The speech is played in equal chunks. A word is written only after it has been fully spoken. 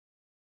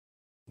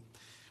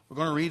We're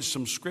going to read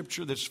some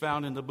scripture that's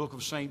found in the book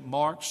of St.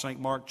 Mark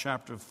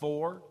chapter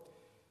 4,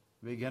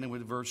 beginning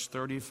with verse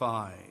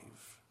 35.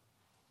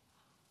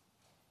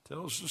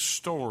 Tells the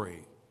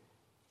story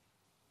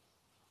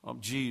of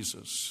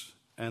Jesus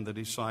and the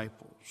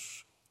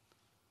disciples.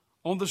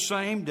 On the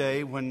same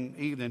day when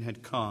evening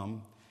had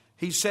come,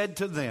 he said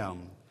to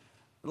them,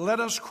 "Let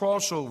us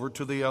cross over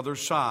to the other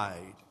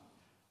side."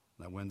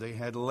 Now when they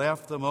had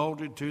left the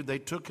multitude, they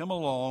took him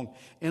along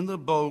in the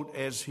boat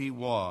as he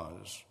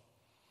was.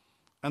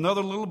 And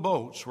other little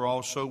boats were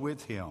also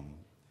with him.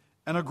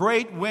 And a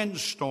great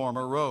windstorm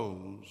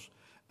arose,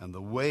 and the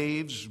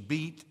waves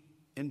beat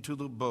into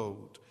the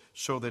boat,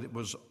 so that it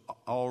was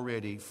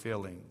already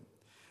filling.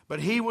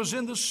 But he was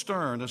in the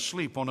stern,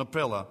 asleep on a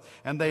pillow.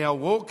 And they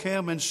awoke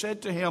him and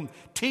said to him,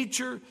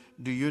 "Teacher,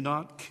 do you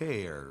not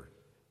care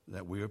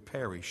that we are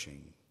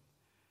perishing?"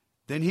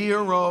 Then he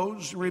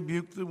arose,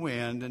 rebuked the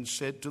wind, and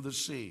said to the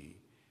sea,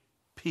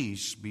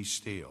 "Peace, be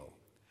still."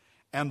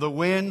 And the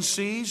wind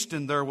ceased,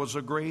 and there was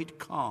a great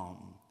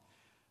calm.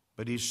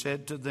 But he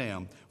said to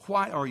them,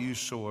 "Why are you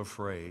so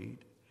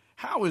afraid?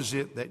 How is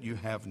it that you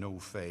have no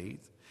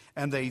faith?"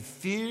 And they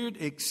feared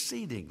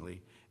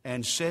exceedingly,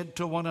 and said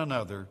to one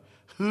another,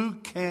 "Who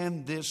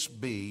can this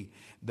be,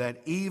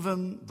 that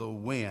even the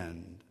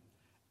wind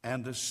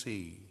and the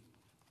sea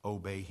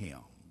obey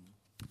him?"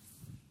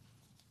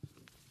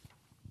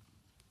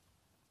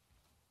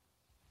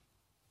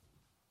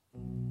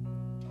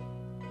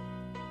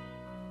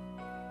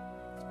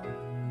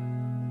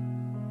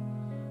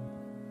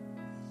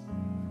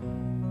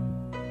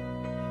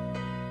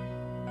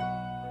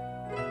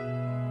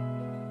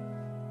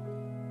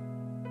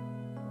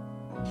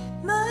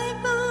 My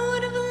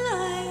boat of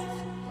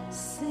life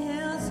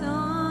sails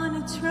on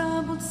a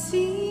troubled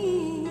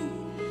sea.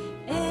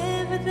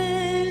 Ever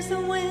there's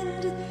a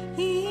wind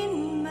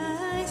in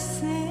my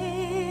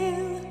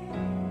sail.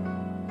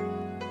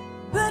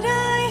 But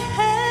I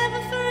have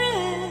a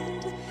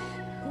friend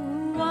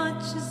who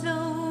watches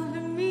over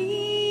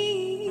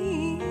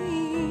me.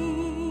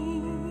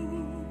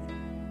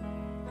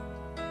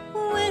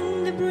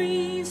 When the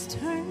breeze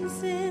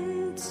turns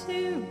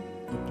into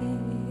a gale,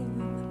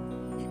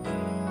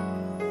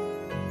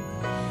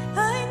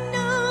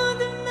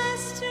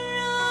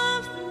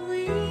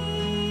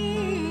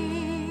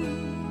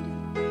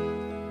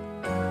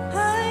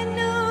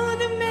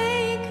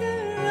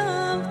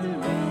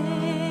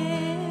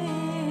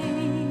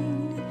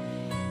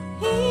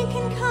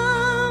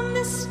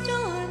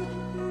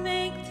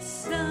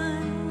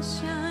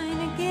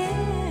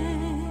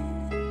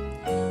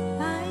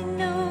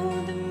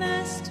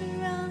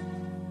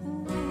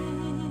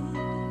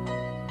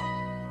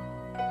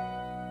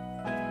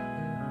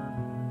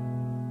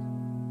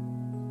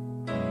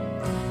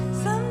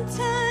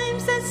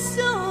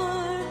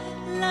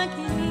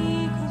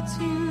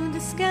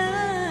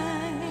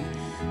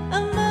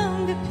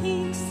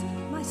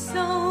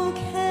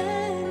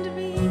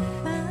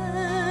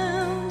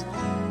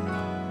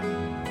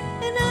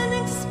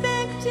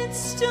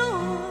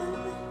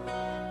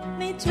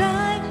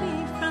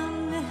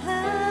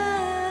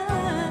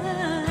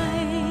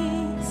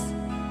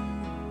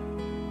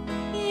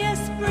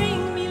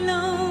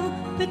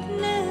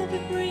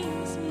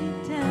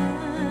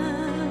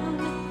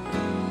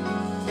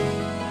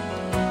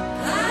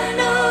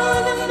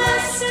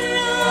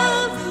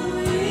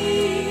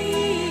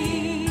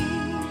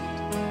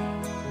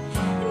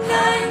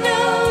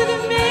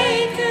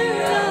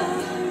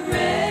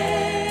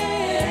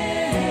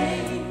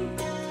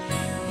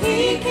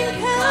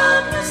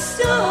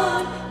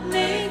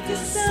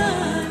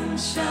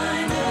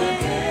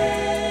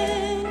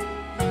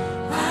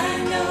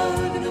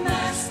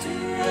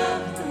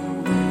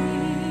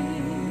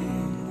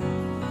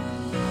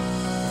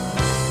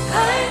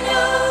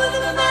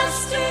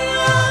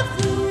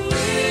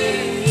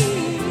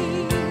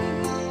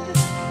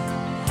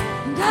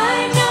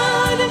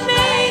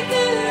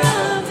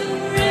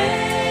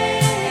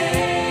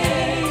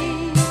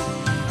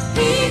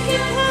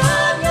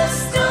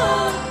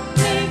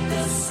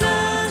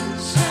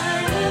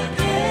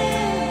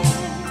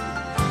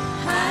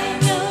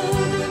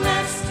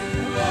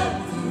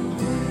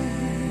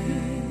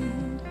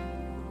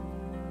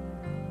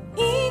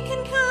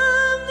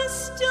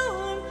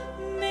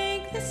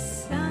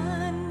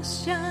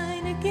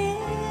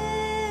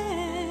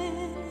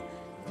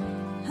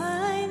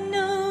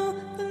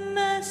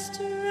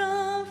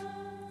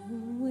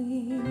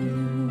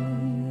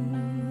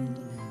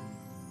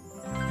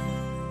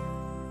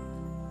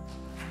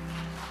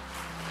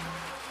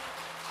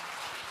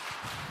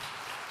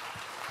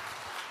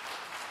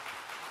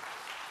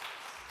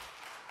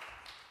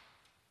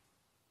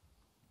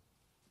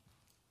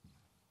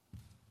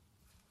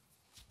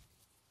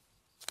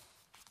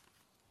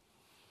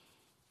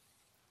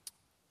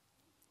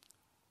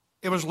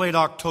 It was late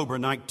October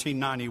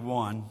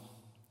 1991.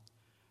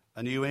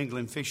 A New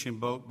England fishing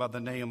boat by the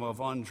name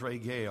of Andre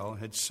Gale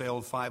had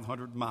sailed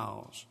 500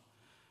 miles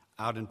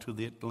out into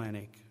the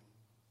Atlantic.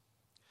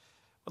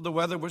 But the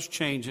weather was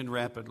changing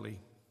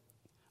rapidly.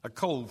 A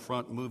cold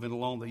front moving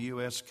along the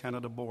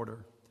U.S.-Canada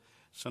border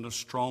sent a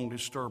strong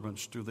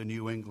disturbance through the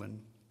New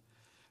England,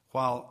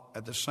 while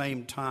at the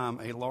same time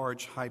a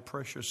large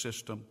high-pressure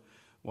system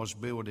was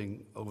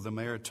building over the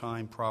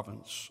maritime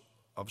province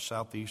of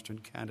southeastern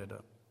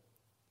Canada.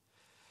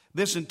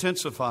 This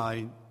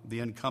intensified the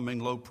incoming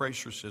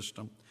low-pressure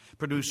system,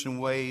 producing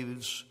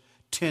waves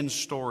 10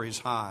 stories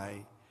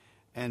high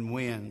and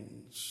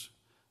winds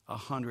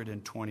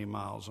 120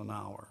 miles an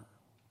hour.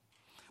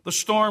 The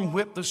storm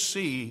whipped the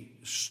sea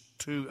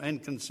to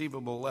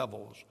inconceivable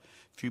levels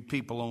few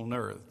people on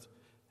earth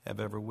have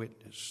ever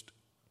witnessed.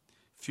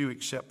 Few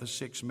except the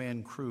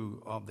 6-man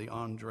crew of the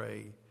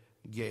Andre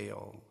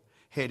Gale,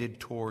 headed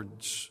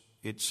towards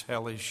its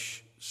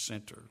hellish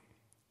center.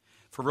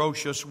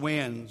 Ferocious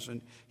winds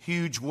and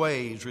huge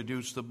waves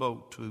reduced the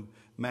boat to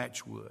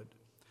matchwood.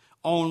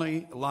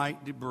 Only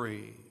light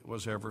debris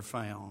was ever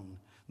found.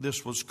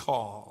 This was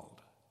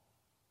called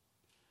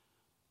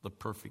the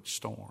perfect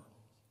storm.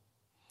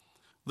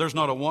 There's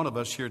not a one of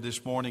us here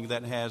this morning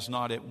that has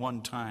not at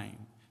one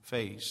time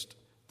faced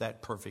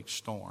that perfect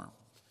storm.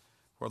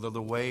 Whether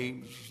the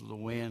waves, the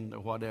wind, or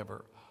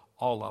whatever,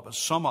 all of us.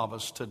 Some of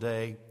us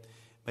today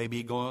may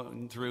be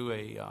going through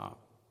a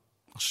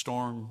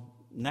storm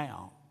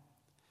now.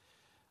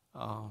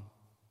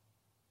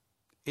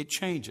 It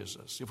changes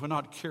us if we're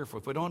not careful,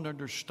 if we don't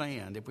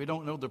understand, if we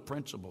don't know the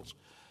principles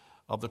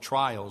of the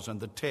trials and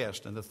the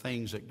tests and the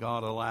things that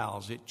God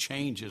allows. It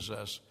changes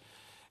us.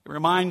 It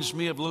reminds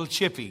me of little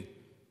Chippy.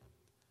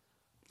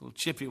 Little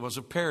Chippy was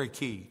a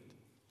parakeet.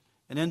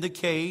 And in the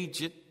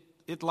cage,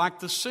 it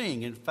liked to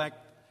sing. In fact,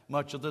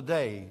 much of the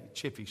day,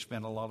 Chippy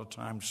spent a lot of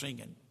time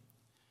singing.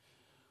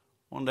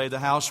 One day, the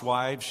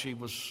housewife, she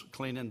was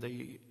cleaning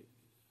the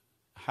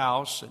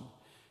house and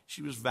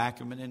she was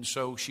vacuuming, and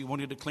so she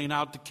wanted to clean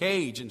out the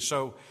cage. And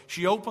so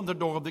she opened the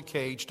door of the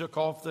cage, took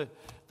off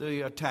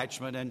the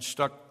attachment, and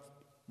stuck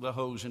the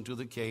hose into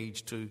the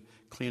cage to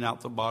clean out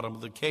the bottom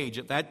of the cage.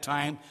 At that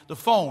time, the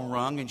phone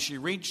rung, and she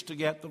reached to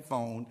get the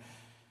phone,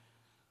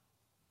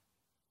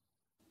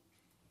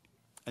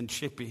 and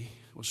Chippy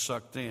was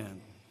sucked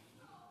in.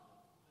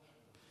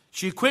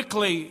 She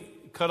quickly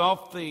cut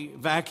off the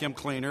vacuum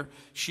cleaner.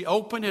 She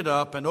opened it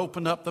up and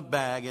opened up the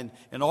bag,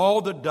 and all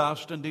the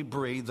dust and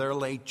debris, there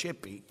lay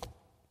Chippy,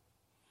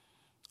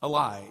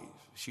 alive.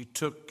 She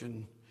took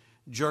and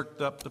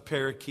jerked up the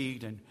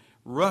parakeet and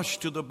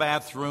rushed to the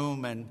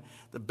bathroom, and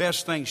the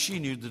best thing she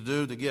knew to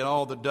do to get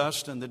all the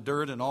dust and the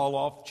dirt and all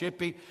off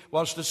Chippy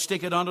was to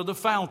stick it under the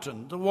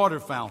fountain, the water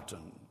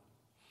fountain.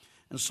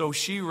 And so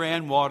she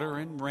ran water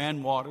and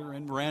ran water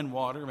and ran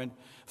water, and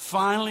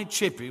finally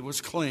Chippy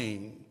was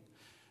clean.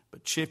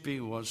 But Chippy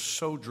was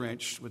so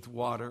drenched with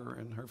water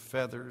and her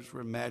feathers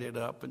were matted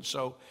up. And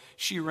so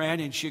she ran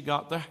and she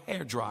got the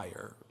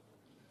hairdryer.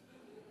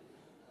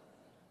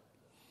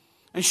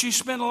 And she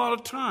spent a lot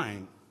of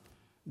time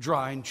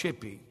drying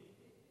Chippy.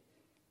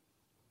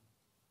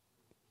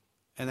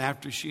 And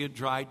after she had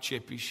dried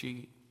Chippy,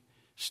 she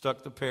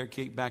stuck the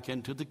parakeet back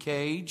into the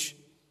cage.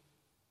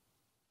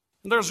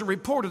 And there's a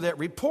reporter that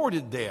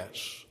reported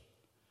this.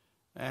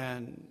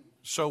 And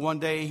so one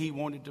day he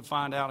wanted to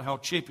find out how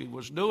Chippy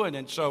was doing.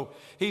 And so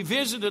he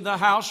visited the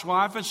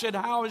housewife and said,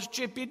 "How is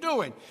Chippy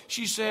doing?"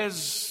 She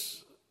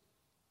says,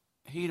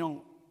 "He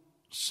don't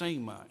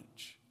sing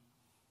much.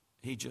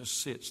 He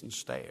just sits and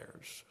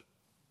stares."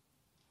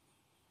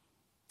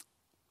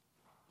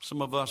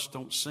 Some of us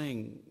don't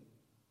sing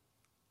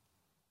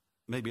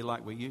maybe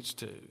like we used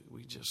to.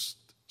 We just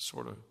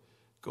sort of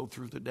go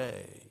through the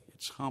day.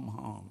 It's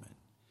hum.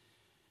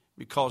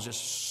 Because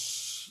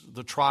it's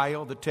the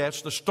trial, the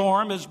test, the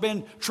storm has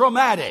been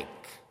traumatic.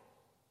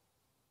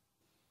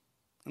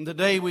 And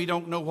today we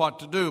don't know what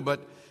to do, but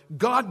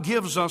God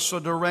gives us a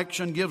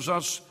direction, gives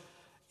us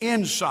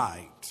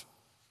insight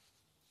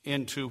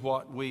into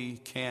what we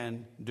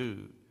can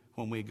do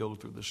when we go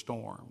through the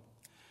storm.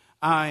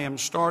 I am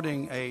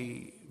starting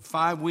a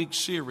 5-week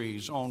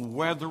series on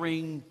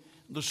weathering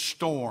the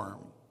storm.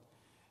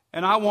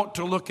 And I want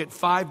to look at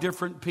 5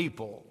 different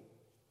people.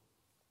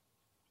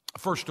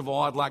 First of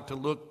all, I'd like to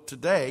look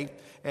today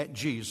at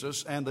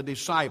Jesus and the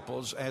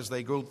disciples as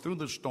they go through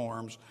the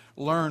storms,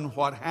 learn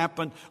what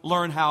happened,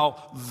 learn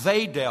how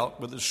they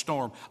dealt with the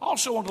storm. I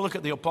also want to look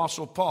at the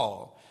Apostle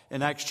Paul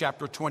in Acts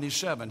chapter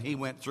 27. He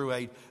went through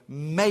a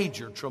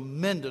major,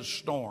 tremendous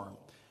storm.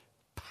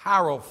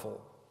 Powerful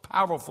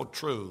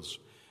truths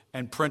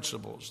and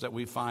principles that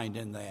we find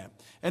in that.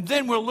 And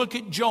then we'll look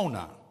at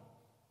Jonah.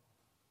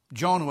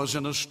 Jonah was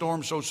in a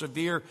storm so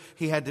severe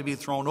he had to be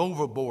thrown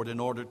overboard in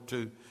order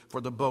for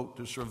the boat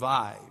to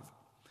survive.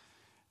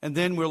 And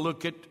then we'll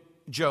look at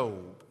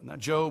Job. Now,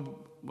 Job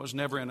was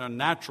never in a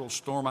natural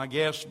storm, I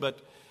guess, but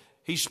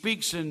he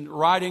speaks in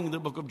writing the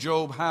book of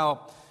Job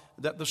how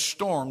that the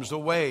storms, the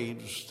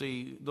waves,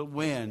 the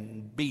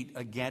wind beat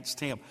against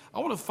him. I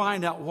want to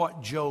find out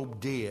what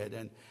Job did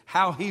and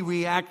how he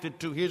reacted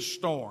to his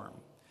storm.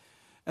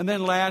 And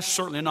then last,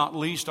 certainly not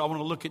least, I want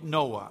to look at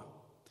Noah.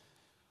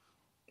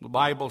 The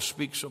Bible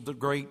speaks of the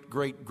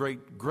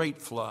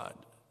great flood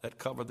that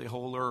covered the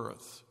whole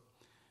earth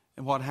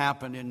and what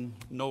happened in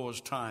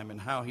Noah's time and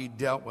how he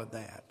dealt with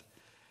that.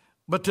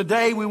 But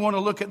today we want to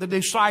look at the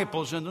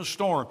disciples in the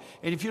storm.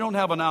 And if you don't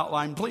have an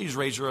outline, please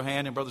raise your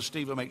hand, and Brother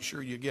Steve will make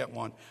sure you get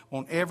one. I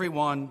want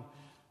everyone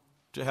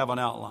to have an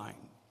outline.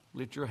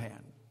 Lift your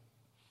hand.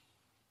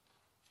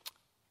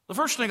 The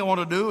first thing I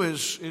want to do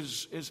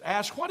is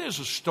ask, what is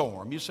a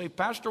storm? You say,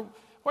 Pastor,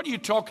 what are you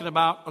talking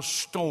about, a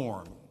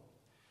storm?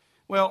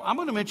 Well, I'm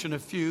going to mention a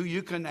few.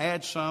 You can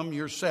add some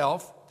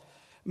yourself.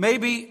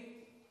 Maybe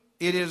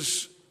it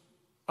is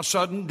a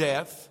sudden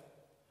death.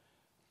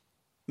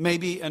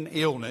 Maybe an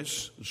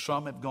illness.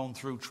 Some have gone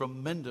through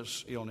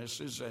tremendous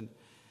illnesses and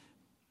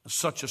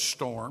such a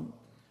storm.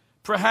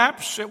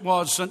 Perhaps it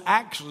was an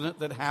accident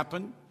that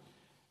happened,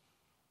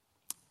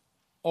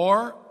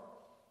 or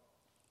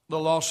the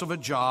loss of a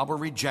job or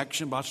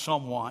rejection by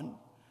someone.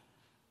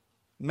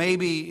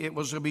 Maybe it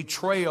was a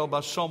betrayal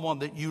by someone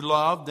that you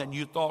loved and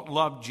you thought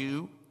loved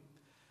you.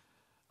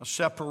 A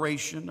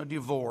separation, a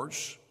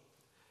divorce.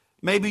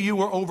 Maybe you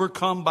were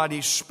overcome by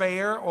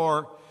despair,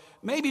 or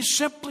maybe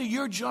simply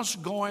you're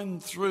just going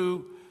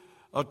through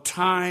a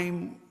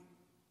time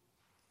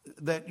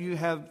that you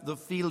have the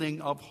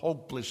feeling of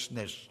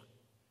hopelessness.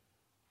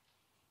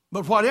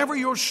 But whatever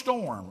your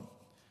storm,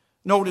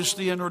 notice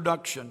the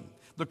introduction.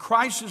 The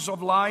crises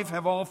of life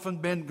have often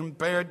been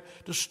compared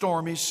to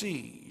stormy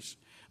seas.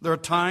 There are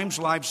times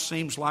life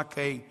seems like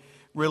a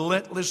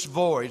relentless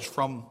voyage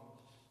from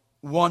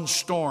one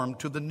storm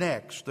to the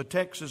next. The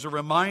text is a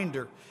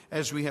reminder,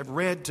 as we have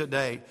read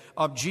today,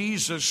 of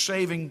Jesus'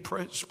 saving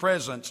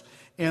presence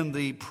in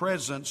the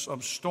presence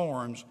of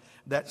storms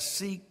that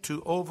seek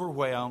to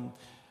overwhelm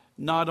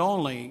not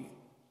only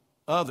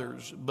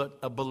others, but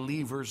a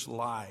believer's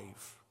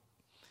life.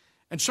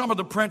 And some of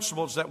the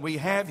principles that we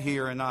have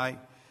here, and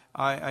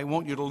I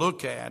want you to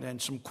look at,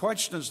 and some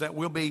questions that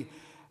we'll be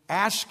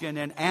asking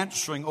and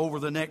answering over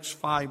the next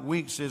 5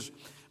 weeks is,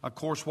 of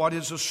course, what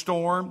is a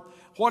storm?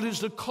 What is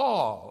the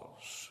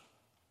cause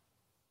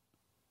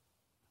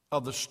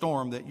of the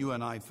storm that you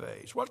and I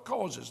face? What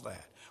causes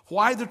that?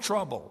 Why the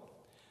trouble?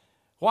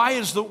 Why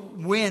is the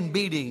wind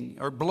beating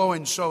or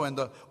blowing so and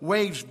the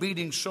waves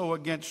beating so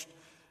against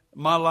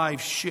my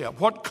life's ship?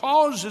 What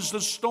causes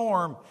the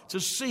storm to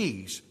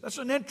cease? That's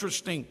an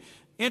interesting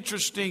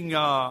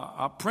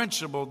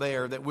principle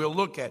there that we'll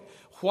look at.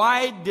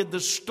 Why did the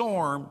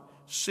storm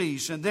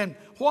cease? And then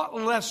what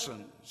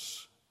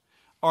lessons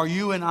are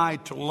you and I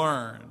to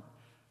learn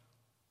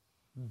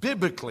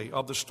biblically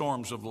of the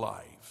storms of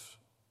life?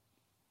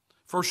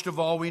 First of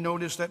all, we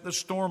notice that the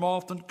storm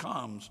often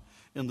comes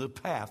in the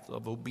path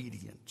of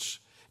obedience.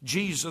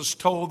 Jesus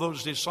told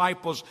those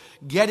disciples,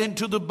 get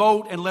into the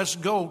boat and let's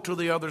go to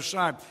the other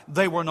side.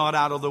 They were not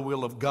out of the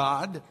will of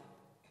God.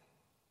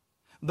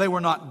 They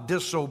were not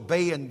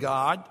disobeying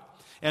God.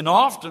 And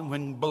often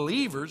when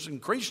believers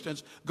and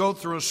Christians go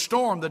through a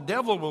storm, the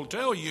devil will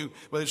tell you,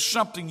 well, it's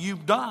something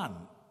you've done.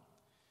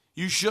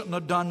 You shouldn't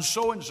have done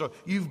so and so.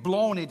 You've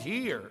blown it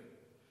here.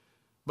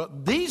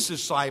 But these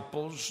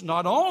disciples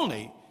not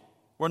only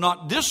were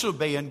not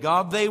disobeying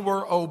God, they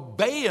were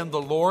obeying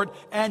the Lord,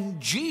 and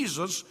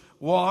Jesus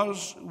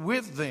was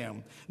with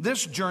them.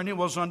 This journey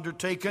was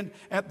undertaken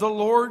at the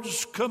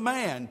Lord's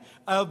command.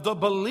 The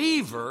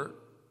believer,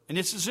 and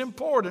this is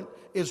important,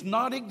 is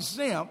not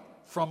exempt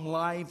from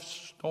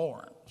life's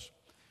storms.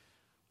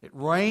 It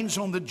rains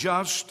on the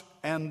just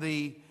and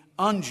the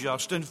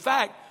unjust. In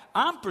fact,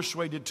 I'm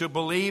persuaded to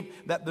believe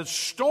that the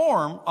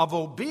storm of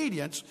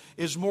obedience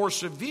is more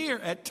severe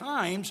at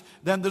times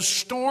than the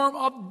storm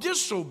of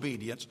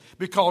disobedience,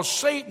 because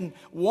Satan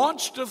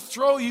wants to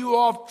throw you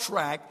off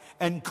track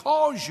and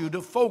cause you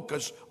to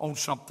focus on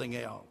something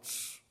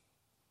else.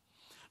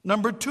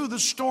 Number two, the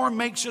storm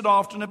makes it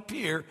often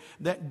appear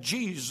that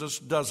Jesus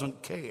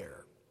doesn't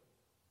care.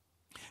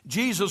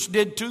 Jesus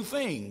did two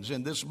things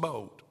in this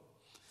boat.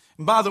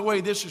 And by the way,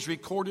 this is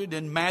recorded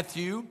in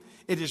Matthew.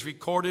 It is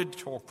recorded,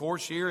 of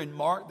course, here in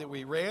Mark that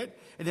we read.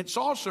 And it's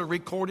also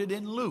recorded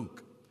in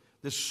Luke.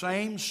 The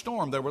same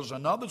storm. There was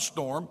another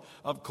storm,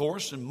 of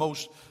course, and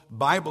most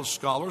Bible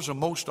scholars and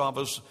most of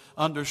us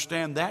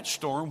understand that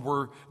storm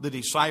where the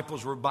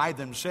disciples were by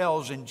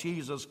themselves and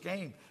Jesus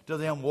came to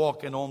them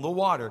walking on the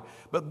water.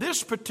 But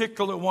this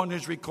particular one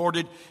is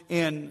recorded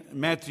in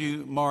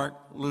Matthew, Mark,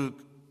 Luke.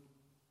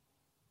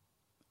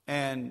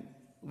 And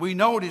we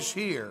notice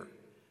here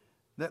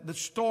that the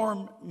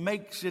storm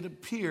makes it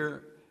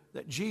appear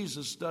that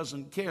Jesus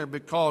doesn't care,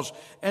 because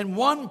in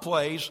one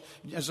place,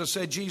 as I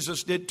said,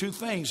 Jesus did two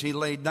things. He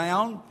laid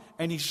down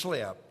and he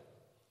slept.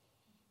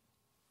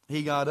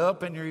 He got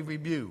up and he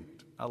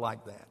rebuked. I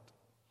like that.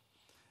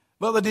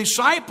 Well, the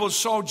disciples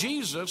saw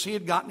Jesus. He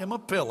had gotten him a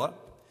pillow.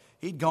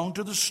 He'd gone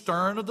to the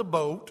stern of the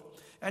boat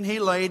and he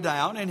lay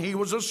down and he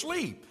was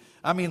asleep.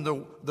 I mean,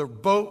 the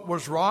boat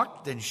was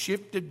rocked and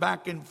shifted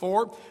back and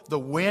forth. The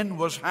wind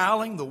was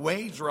howling. The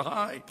waves were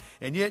high.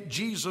 And yet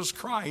Jesus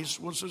Christ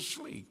was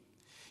asleep.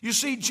 You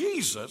see,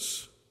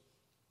 Jesus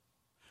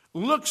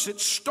looks at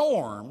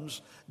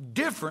storms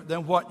different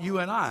than what you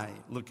and I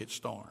look at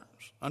storms.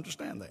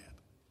 Understand that.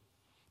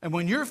 And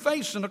when you're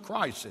facing a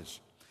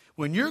crisis,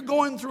 When you're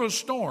going through a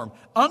storm,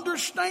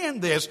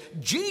 understand this.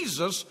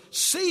 Jesus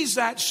sees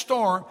that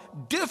storm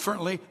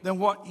differently than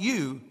what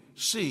you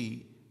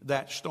see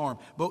that storm.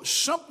 But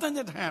something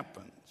that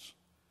happens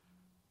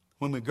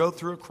when we go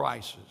through a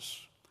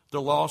crisis,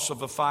 the loss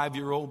of a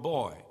 5-year-old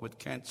boy with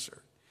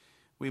cancer,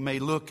 we may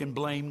look and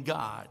blame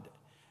God.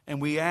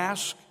 And we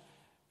ask,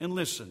 and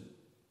listen,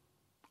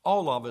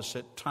 all of us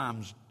at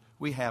times,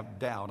 we have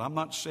doubt. I'm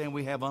not saying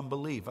we have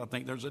unbelief. I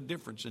think there's a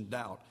difference in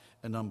doubt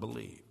and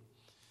unbelief.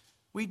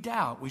 We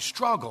doubt, we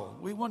struggle,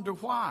 we wonder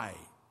why.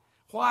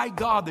 Why,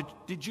 God,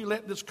 did you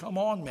let this come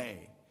on me?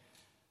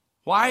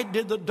 Why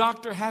did the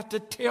doctor have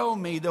to tell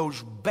me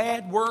those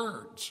bad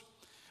words?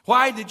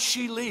 Why did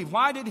she leave?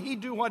 Why did he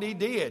do what he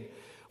did?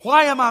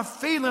 Why am I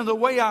feeling the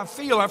way I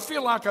feel? I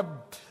feel like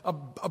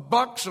a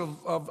box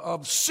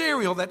of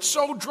cereal that's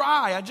so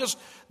dry.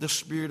 The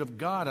Spirit of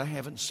God, I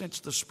haven't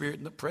sensed the Spirit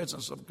and the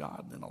presence of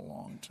God in a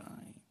long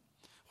time.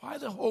 Why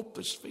the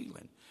hopeless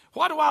feeling?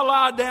 Why do I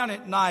lie down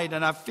at night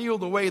and I feel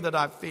the way that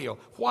I feel?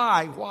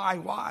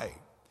 Why?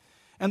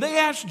 And they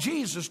asked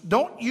Jesus,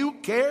 don't you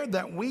care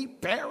that we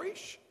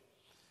perish?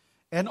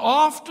 And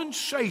often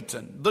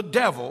Satan, the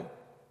devil,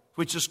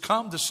 which has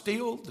come to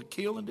steal, to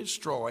kill, and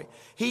destroy,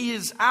 he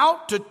is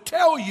out to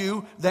tell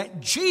you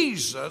that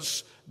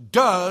Jesus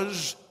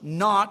does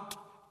not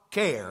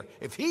care.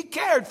 If he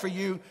cared for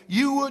you,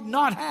 you would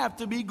not have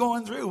to be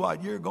going through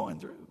what you're going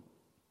through.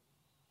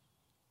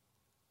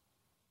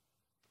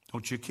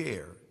 Don't you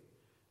care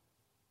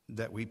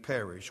that we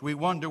perish? We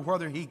wonder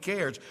whether he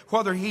cares,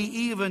 whether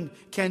he even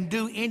can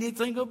do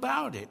anything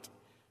about it.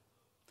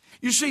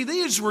 You see,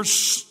 these were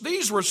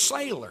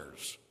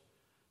sailors.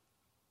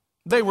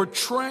 They were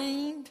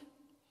trained.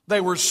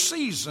 They were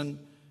seasoned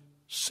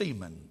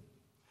seamen.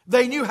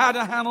 They knew how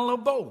to handle a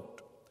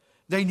boat.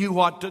 They knew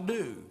what to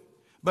do.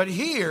 But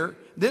here,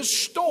 this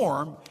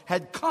storm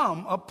had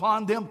come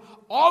upon them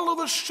all of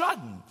a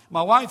sudden.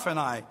 My wife and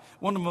I,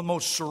 one of the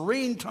most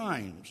serene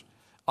times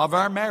of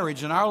our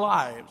marriage and our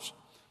lives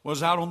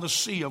was out on the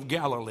Sea of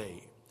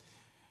Galilee.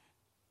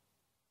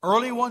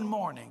 Early one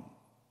morning,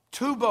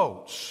 2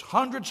 boats,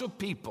 hundreds of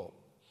people,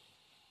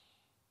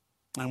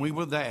 and we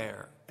were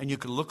there. And you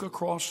could look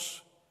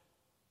across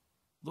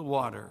the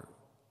water,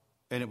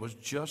 and it was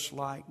just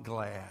like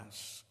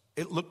glass.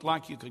 It looked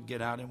like you could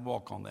get out and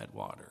walk on that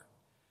water.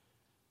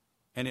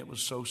 And it was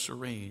so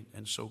serene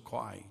and so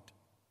quiet.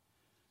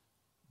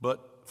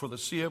 But for the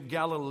Sea of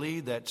Galilee,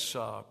 that's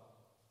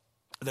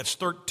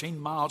 13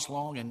 miles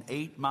long and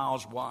 8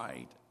 miles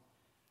wide,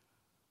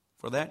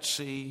 for that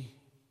sea,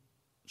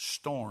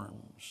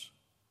 storms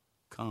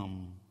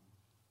come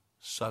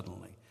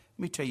suddenly. Let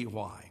me tell you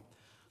why.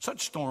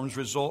 Such storms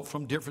result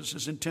from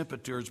differences in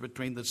temperatures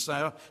between the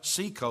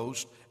sea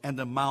coast and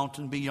the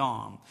mountain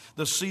beyond.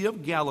 The Sea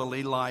of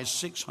Galilee lies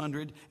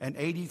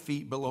 680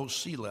 feet below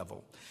sea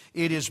level.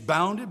 It is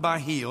bounded by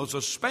hills,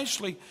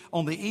 especially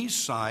on the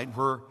east side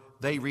where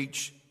they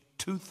reach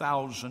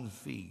 2,000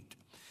 feet.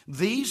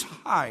 These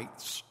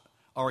heights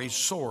are a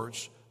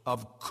source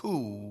of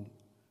cool,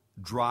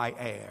 dry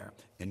air.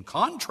 In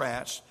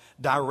contrast,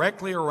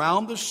 directly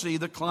around the sea,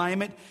 the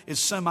climate is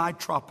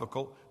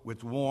semi-tropical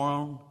with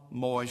warm,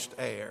 moist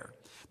air.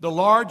 The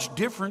large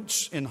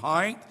difference in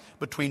height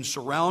between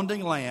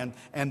surrounding land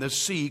and the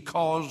sea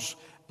cause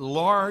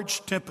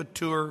large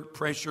temperature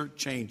pressure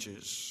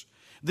changes.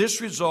 This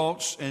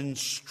results in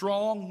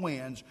strong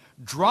winds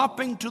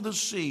dropping to the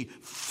sea,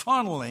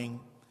 funneling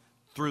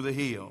through the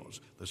hills.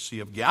 The Sea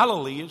of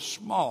Galilee is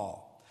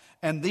small,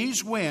 and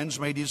these winds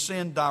may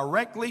descend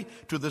directly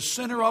to the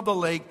center of the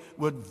lake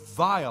with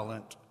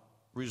violent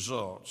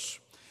results.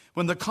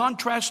 When the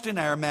contrasting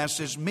air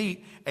masses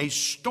meet, a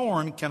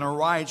storm can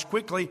arise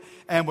quickly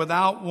and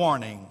without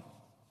warning.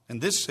 And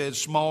this says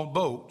small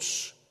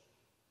boats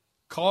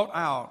caught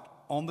out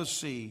on the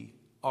sea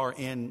are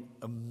in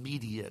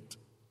immediate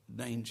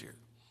danger.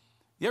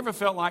 You ever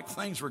felt like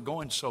things were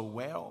going so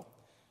well?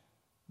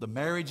 The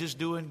marriage is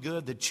doing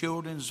good, the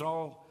children's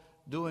all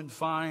doing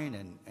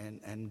fine,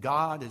 and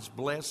God is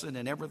blessing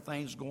and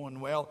everything's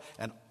going well.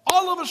 And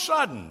all of a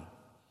sudden,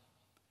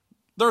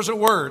 there's a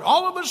word.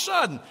 All of a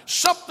sudden,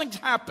 something's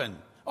happened.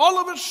 All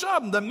of a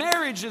sudden, the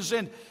marriage is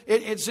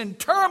it's in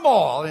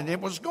turmoil, and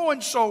it was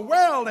going so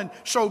well and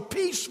so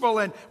peaceful,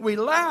 and we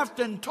laughed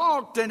and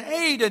talked and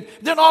ate, and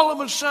then all of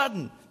a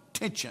sudden,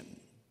 tension.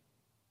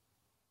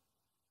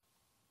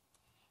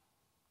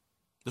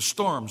 The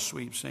storm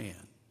sweeps in.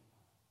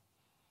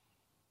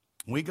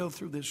 We go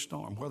through this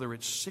storm, whether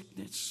it's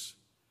sickness,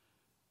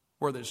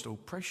 whether it's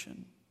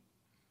oppression,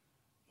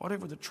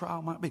 whatever the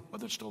trial might be,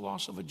 whether it's the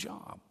loss of a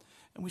job.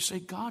 And we say,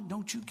 God,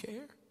 don't you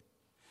care?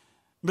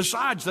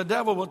 Besides, the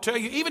devil will tell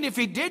you, even if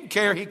he did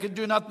care, he could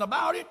do nothing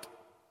about it.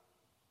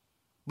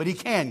 But he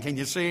can. Can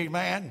you say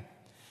amen?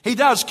 He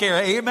does care,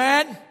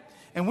 amen?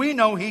 And we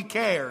know he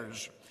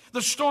cares.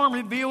 The storm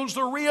reveals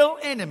the real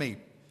enemy.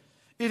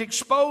 It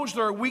exposed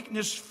their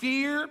weakness,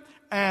 fear,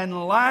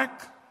 and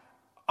lack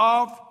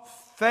of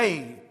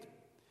faith.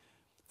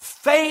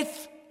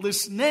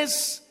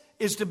 Faithlessness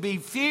is to be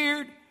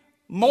feared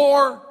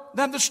more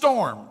than the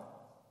storm.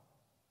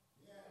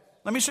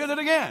 Let me say that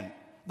again.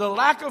 The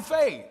lack of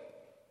faith,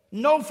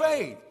 no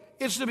faith,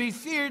 is to be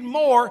feared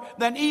more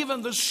than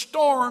even the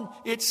storm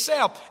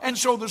itself. And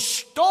so the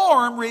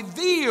storm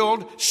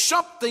revealed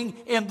something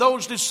in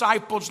those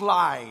disciples'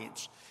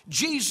 lives.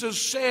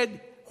 Jesus said,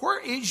 where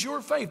is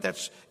your faith?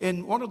 That's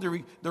in one of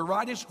the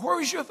writings.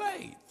 Where is your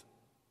faith?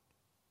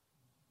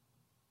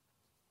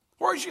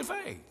 Where is your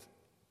faith?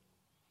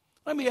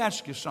 Let me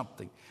ask you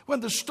something. When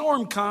the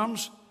storm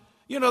comes,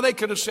 they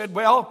could have said,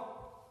 well,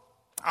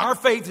 our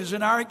faith is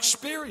in our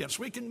experience.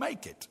 We can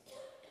make it.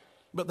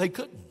 But they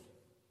couldn't.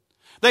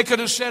 They could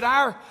have said,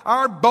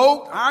 our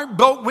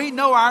boat, we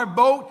know our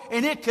boat,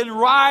 and it can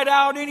ride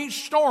out any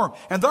storm.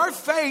 And their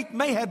faith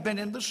may have been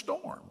in the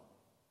storm.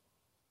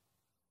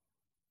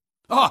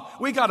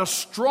 We got a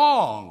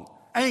strong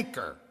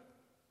anchor.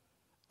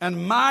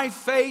 And my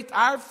faith,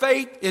 our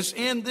faith is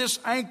in this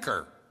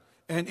anchor,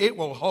 and it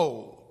will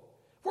hold.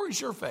 Where's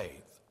your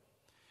faith?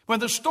 When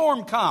the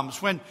storm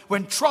comes,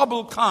 when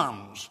trouble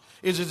comes,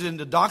 is it in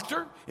the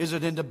doctor? Is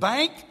it in the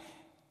bank?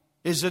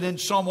 Is it in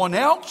someone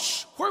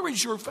else? Where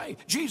is your faith?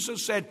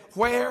 Jesus said,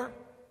 where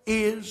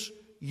is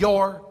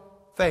your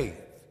faith?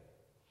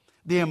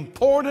 The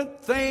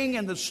important thing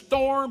in the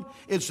storm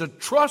is to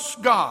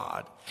trust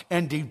God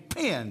and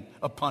depend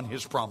upon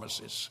His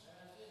promises.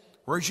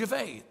 Where's your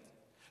faith?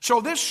 So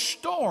this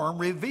storm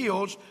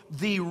reveals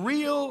the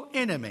real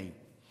enemy.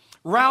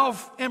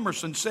 Ralph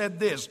Emerson said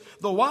this,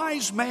 the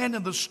wise man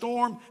in the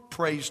storm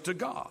prays to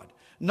God,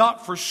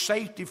 not for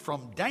safety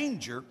from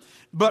danger,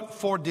 but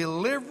for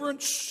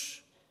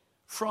deliverance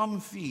from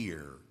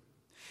fear.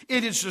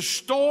 It is the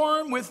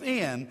storm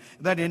within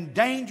that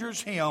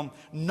endangers him,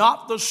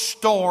 not the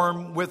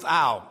storm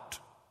without.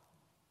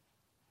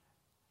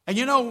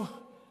 And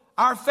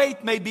our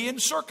faith may be in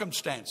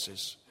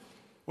circumstances.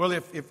 Well,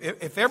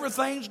 if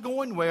everything's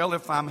going well,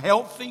 if I'm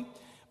healthy,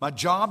 my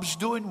job's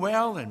doing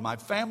well, and my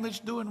family's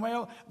doing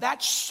well,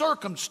 that's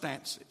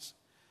circumstances.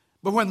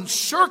 But when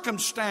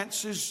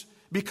circumstances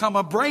become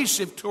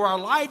abrasive to our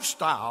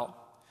lifestyle,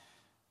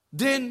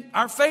 then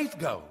our faith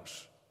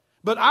goes.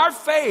 But our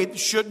faith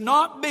should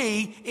not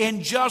be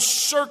in just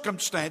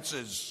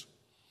circumstances.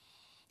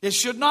 It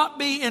should not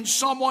be in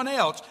someone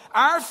else.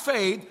 Our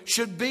faith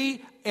should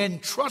be in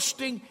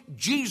trusting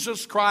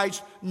Jesus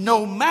Christ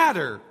no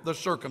matter the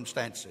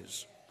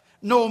circumstances.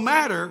 No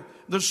matter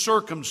the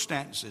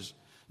circumstances.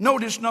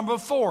 Notice number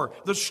 4,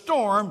 the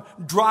storm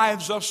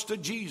drives us to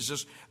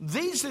Jesus.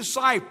 These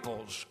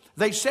disciples,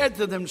 they said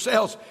to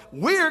themselves,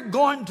 we're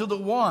going to the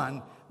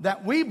one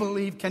that we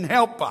believe can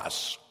help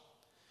us.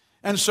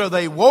 And so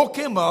they woke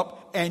him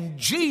up, and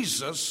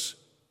Jesus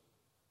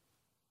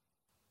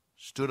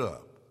stood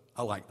up.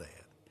 I like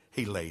that.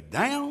 He laid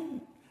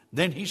down,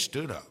 then he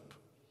stood up.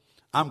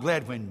 I'm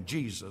glad when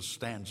Jesus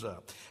stands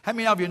up. How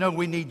many of you know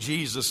we need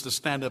Jesus to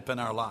stand up in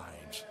our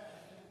lives?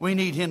 We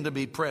need him to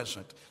be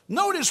present.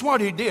 Notice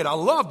what he did. I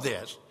love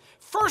this.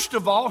 First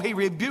of all, he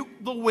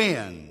rebuked the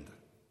wind.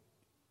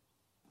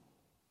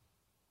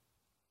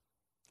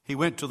 He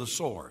went to the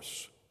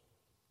source.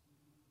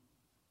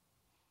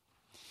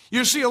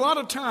 You see, a lot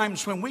of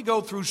times when we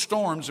go through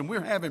storms and we're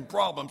having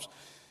problems,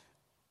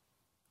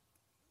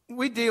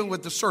 we deal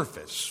with the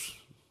surface.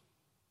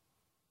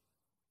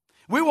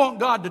 We want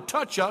God to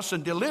touch us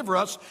and deliver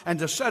us and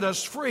to set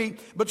us free,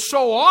 but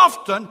so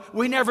often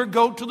we never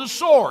go to the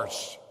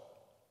source.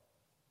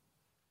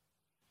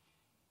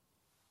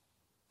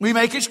 We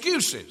make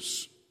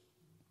excuses.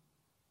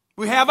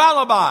 We have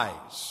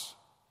alibis.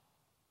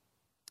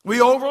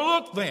 We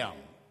overlook them.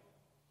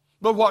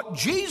 But what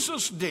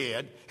Jesus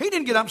did, he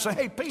didn't get up and say,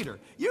 hey, Peter,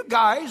 you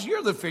guys,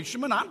 you're the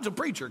fisherman, I'm the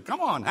preacher.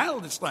 Come on, handle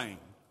this thing.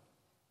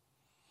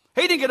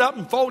 He didn't get up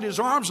and fold his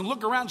arms and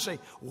look around and say,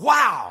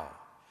 wow,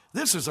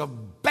 this is a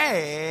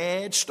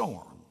bad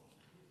storm.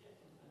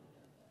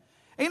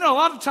 And a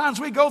lot of times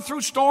we go through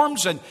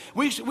storms and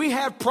we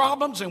have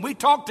problems and we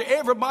talk to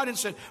everybody and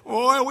say,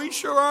 boy, we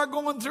sure are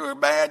going through a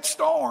bad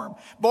storm.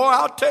 Boy,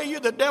 I'll tell you,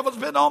 the devil's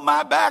been on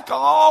my back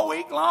all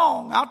week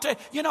long. I'll tell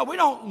you, we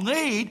don't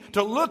need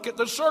to look at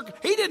the circle.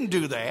 He didn't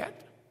do that.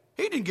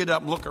 He didn't get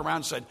up and look around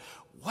and say,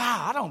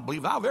 wow, I don't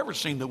believe I've ever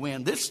seen the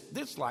wind this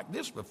like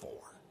this before.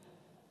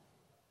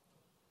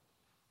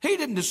 He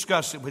didn't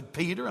discuss it with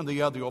Peter and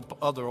the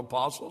other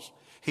apostles.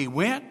 He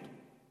went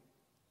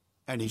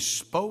and he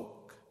spoke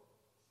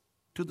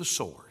to the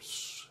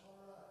source.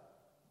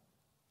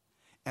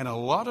 And a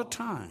lot of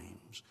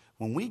times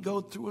when we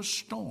go through a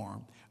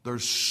storm,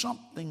 there's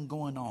something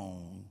going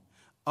on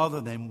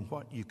other than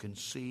what you can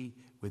see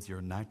with your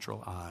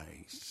natural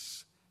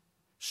eyes.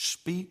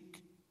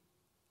 Speak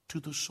to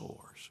the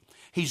source.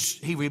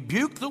 He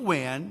rebuked the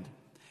wind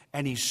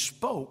and he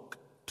spoke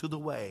to the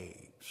waves.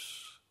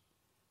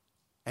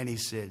 And he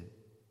said,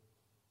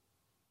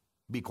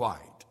 be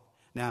quiet.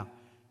 Now,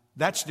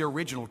 that's the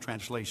original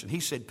translation. He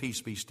said,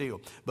 peace, be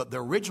still. But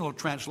the original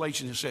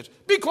translation says,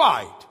 be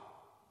quiet.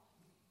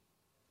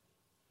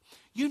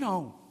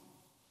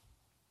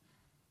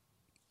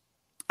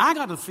 I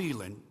got a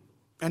feeling,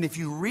 and if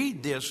you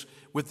read this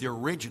with the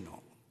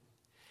original,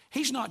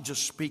 he's not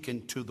just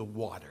speaking to the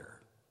water.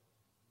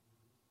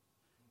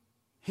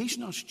 He's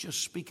not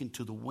just speaking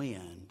to the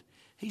wind.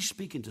 He's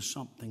speaking to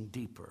something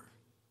deeper.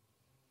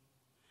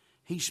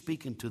 He's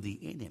speaking to the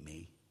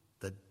enemy,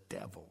 the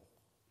devil,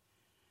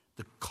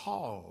 the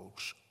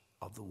cause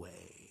of the waves.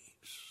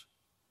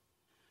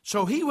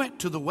 So he went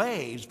to the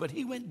waves, but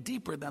he went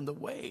deeper than the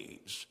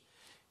waves.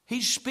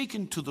 He's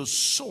speaking to the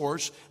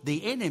source.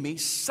 The enemy,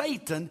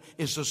 Satan,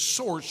 is the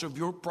source of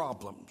your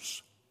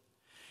problems.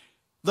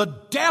 The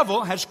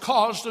devil has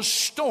caused a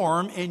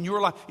storm in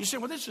your life. You say,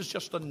 well, this is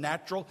just a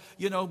natural,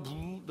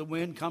 the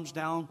wind comes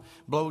down,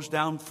 blows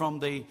down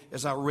from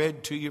as I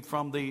read to you,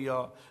 from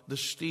the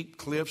steep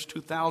cliffs,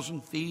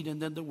 2,000 feet,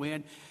 and then the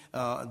wind,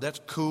 that's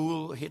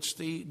cool, hits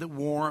the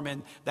warm,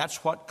 and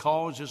that's what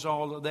causes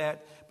all of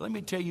that. But let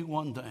me tell you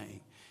one thing.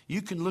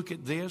 You can look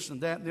at this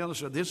and that and the other.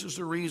 So this is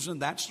the reason,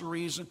 that's the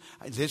reason,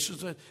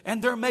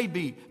 and there may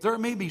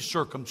be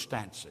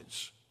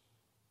circumstances.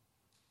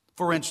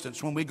 For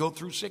instance, when we go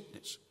through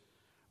sickness,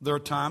 there are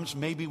times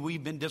maybe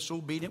we've been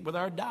disobedient with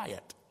our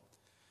diet.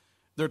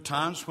 There are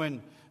times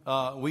when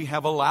we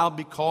have allowed,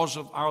 because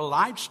of our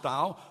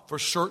lifestyle, for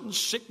certain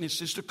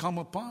sicknesses to come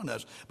upon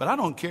us. But I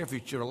don't care if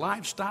it's your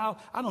lifestyle.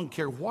 I don't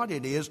care what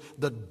it is.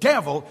 The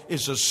devil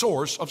is the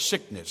source of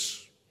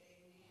sickness.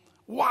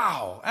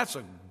 Wow, that's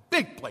a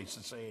big place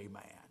to say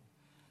amen.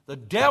 The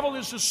devil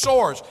is the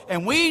source,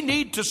 and we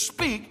need to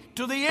speak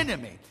to the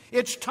enemy.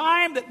 It's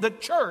time that the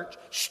church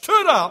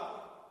stood up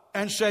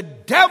and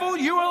said, devil,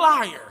 you're a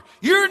liar.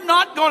 You're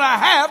not going to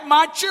have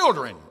my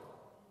children.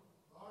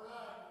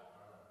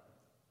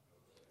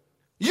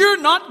 You're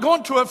not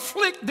going to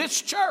afflict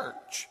this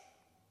church.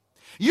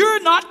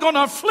 You're not going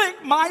to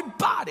afflict my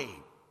body.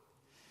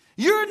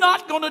 You're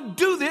not going to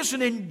do this.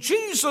 And in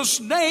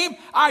Jesus' name,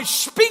 I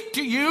speak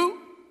to you.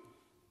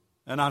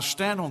 And I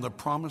stand on the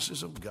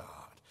promises of God.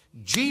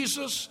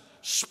 Jesus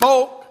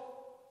spoke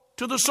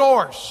to the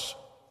source.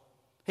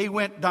 He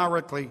went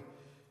directly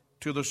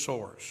to the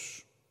source.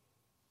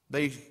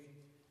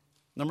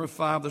 Number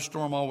 5, the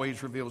storm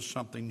always reveals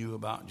something new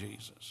about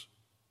Jesus.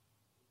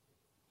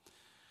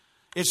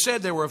 It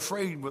said they were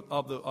afraid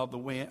of the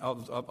wind,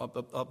 of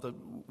the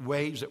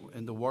waves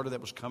and the water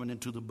that was coming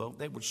into the boat.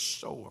 They were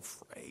so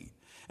afraid.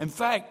 In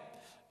fact,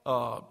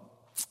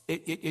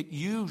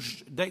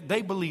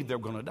 they believed they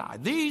were going to die.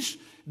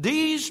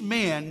 These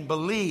men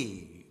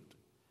believed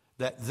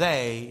that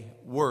they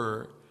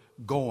were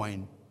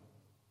going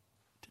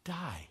to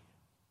die,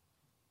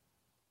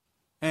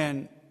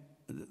 and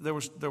there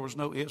was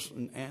no ifs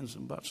and ands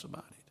and buts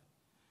about it.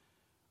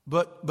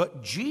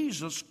 But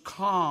Jesus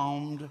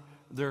calmed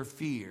their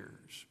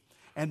fears.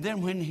 And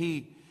then when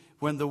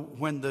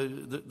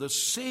the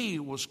sea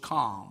was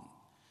calm,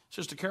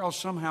 Sister Carol,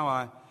 somehow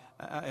I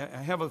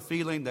have a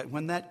feeling that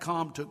when that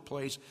calm took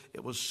place,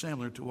 it was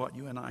similar to what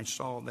you and I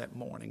saw that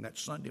morning, that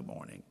Sunday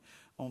morning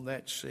on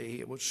that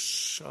sea. It was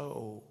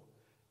so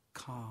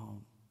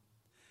calm.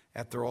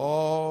 After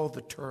all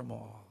the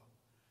turmoil,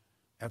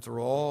 after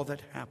all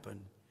that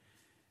happened,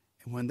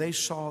 and when they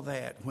saw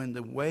that, when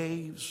the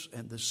waves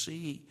and the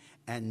sea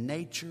and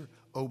nature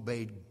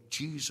obeyed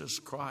Jesus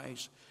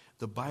Christ,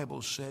 the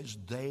Bible says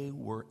they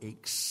were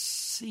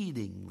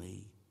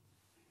exceedingly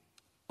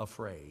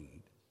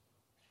afraid.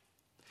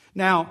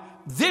 Now,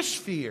 this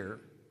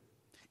fear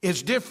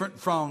is different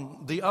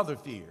from the other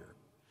fear.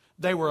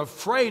 They were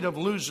afraid of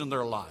losing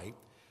their life.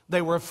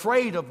 They were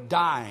afraid of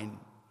dying.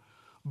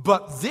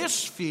 But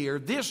this fear,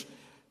 this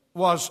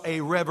was a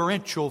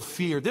reverential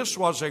fear. This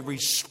was a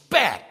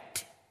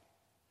respect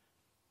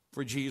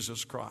for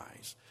Jesus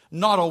Christ.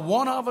 Not a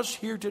one of us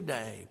here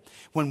today,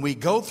 when we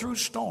go through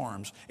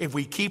storms, if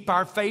we keep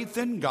our faith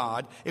in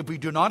God, if we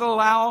do not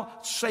allow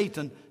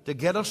Satan to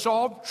get us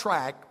off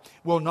track,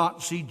 will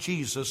not see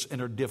Jesus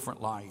in a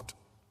different light.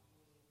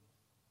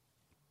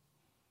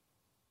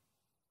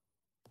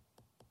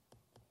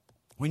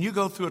 When you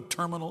go through a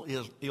terminal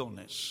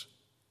illness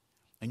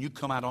and you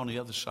come out on the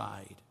other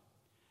side,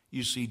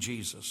 you see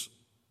Jesus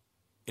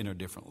in a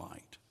different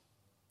light.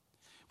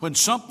 When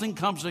something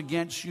comes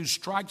against you,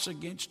 strikes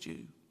against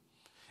you,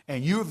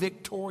 and you're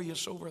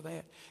victorious over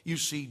that, you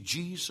see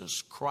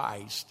Jesus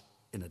Christ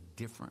in a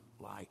different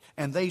light.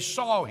 And they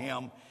saw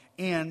him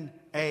in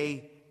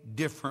a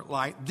different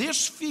light.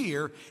 This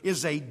fear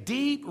is a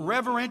deep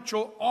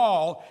reverential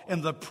awe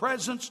in the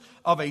presence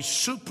of a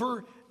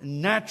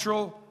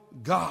supernatural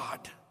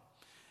God.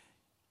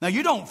 Now,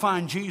 you don't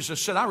find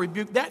Jesus said, I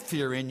rebuke that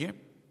fear in you.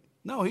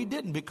 No, he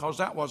didn't, because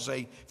that was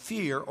a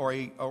fear or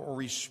a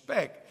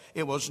respect.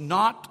 It was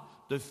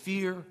not the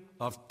fear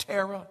of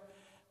terror,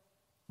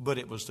 but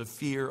it was the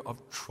fear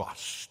of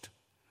trust.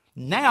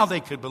 Now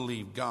they could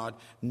believe God.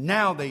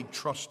 Now they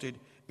trusted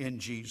in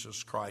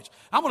Jesus Christ.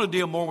 I'm going to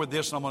deal more with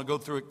this, and I'm going to go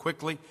through it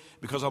quickly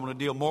because I'm going to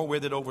deal more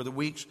with it over the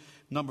weeks.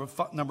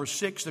 Number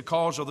 6, the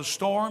cause of the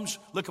storms.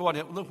 Look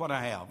what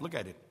I have. Look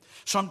at it.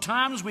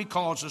 Sometimes we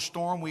cause the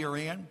storm we are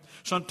in.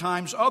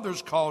 Sometimes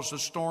others cause the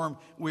storm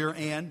we're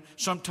in.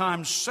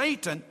 Sometimes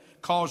Satan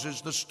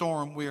causes the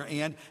storm we're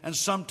in. And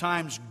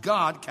sometimes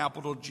God,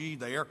 capital G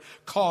there,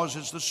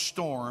 causes the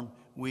storm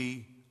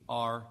we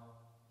are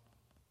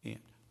in.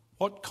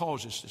 What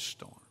causes this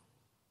storm?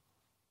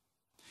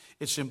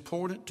 It's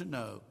important to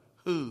know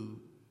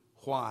who,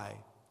 why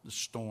the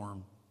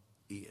storm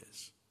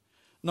is.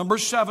 Number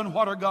 7,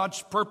 what are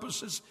God's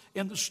purposes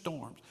in the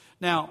storms?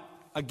 Now,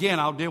 again,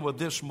 I'll deal with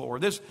this more.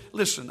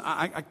 Listen,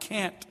 I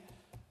can't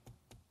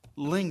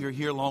linger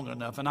here long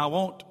enough, and I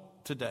won't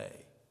today.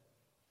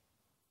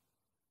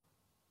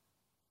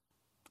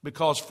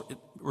 Because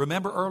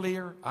remember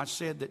earlier, I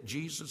said that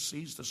Jesus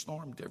sees the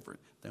storm different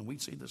than we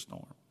see the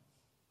storm.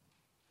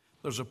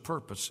 There's a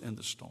purpose in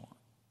the storm.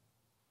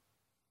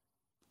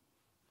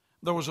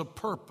 There was a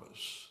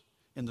purpose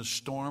in the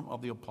storm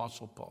of the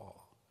Apostle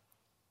Paul.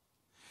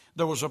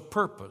 There was a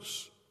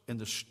purpose in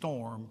the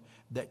storm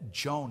that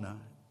Jonah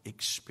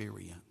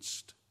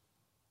experienced.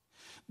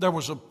 There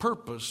was a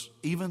purpose,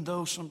 even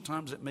though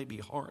sometimes it may be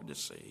hard to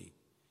see,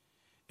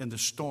 in the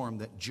storm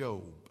that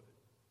Job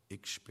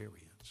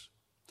experienced.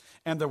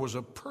 And there was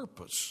a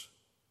purpose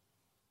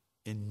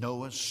in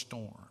Noah's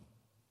storm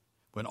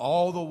when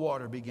all the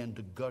water began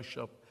to gush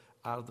up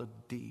out of the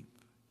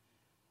deep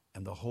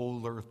and the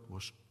whole earth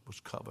was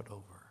covered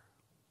over.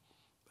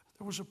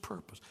 There was a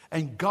purpose.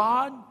 And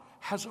God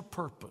has a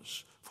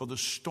purpose for the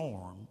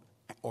storm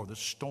or the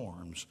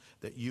storms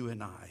that you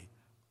and I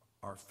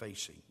are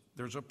facing.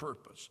 There's a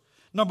purpose.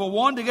 Number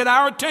 1, to get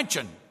our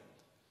attention.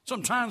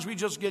 Sometimes we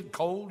just get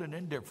cold and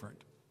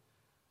indifferent.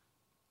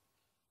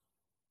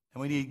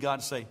 And we need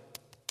God to say,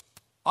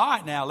 all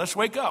right, now let's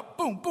wake up.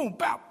 Boom, boom,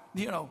 pow.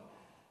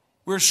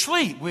 We're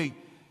asleep.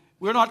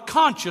 We're not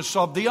conscious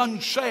of the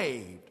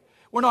unsaved.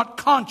 We're not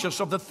conscious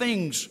of the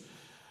things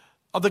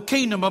of the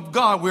kingdom of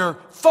God. We're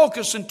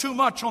focusing too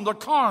much on the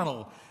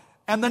carnal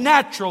and the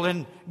natural.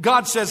 And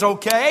God says,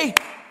 okay,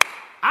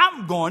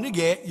 I'm going to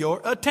get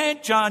your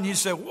attention. You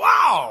say,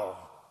 wow,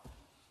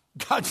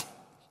 God,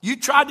 you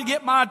tried to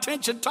get my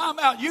attention. Time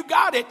out. You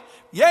got it.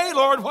 Yea,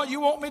 Lord, what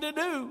you want me to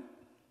do?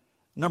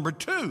 Number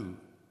 2,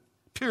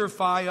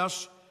 purify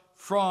us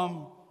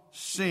from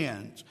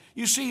sins.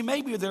 You see,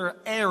 maybe there are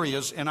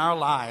areas in our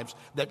lives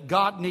that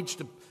God needs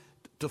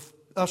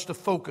us to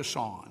focus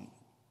on.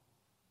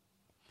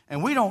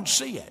 And we don't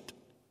see it.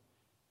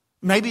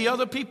 Maybe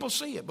other people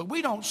see it, but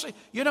we don't see it.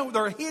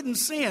 There are hidden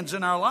sins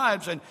in our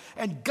lives,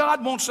 and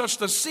God wants us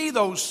to see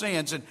those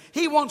sins, and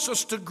He wants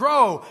us to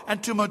grow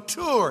and to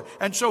mature.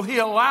 And so He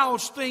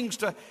allows things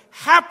to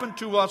happen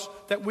to us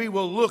that we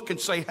will look and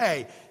say,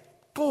 hey,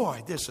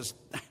 boy,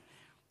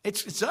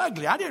 it's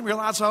ugly. I didn't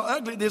realize how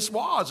ugly this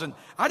was, and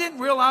I didn't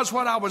realize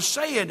what I was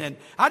saying, and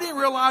I didn't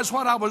realize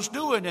what I was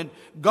doing, and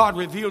God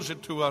reveals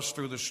it to us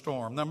through the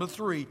storm. Number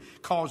 3,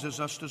 causes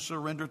us to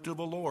surrender to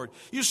the Lord.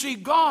 You see,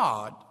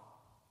 God,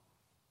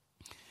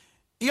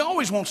 He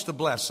always wants to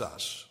bless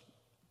us.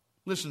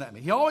 Listen to me.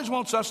 He always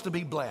wants us to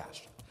be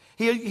blessed.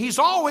 He's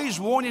always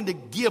wanting to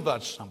give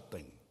us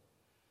something.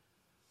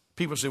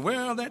 People say,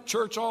 well, that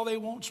church, all they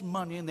want is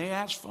money, and they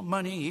ask for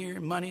money here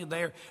and money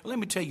there. Let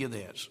me tell you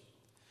this.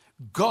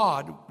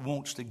 God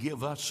wants to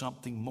give us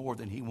something more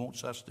than He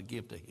wants us to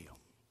give to Him.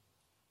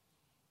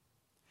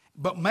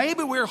 But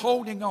maybe we're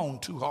holding on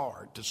too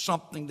hard to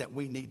something that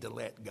we need to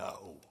let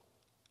go.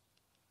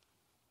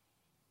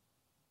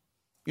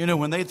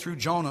 When they threw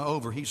Jonah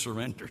over, he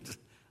surrendered.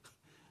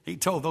 He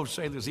told those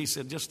sailors, he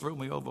said, just throw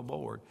me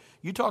overboard.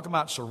 You talk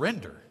about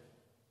surrender.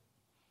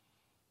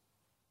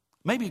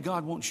 Maybe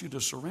God wants you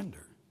to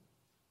surrender.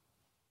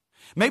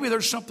 Maybe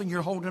there's something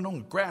you're holding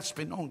on,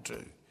 grasping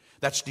onto,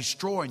 that's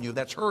destroying you,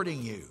 that's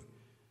hurting you,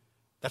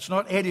 that's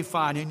not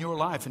edifying in your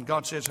life. And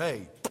God says,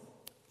 hey,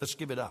 let's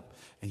give it up.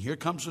 And here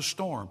comes the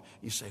storm.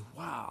 You say,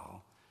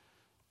 wow,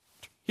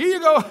 here you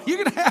go.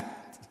 You can have it.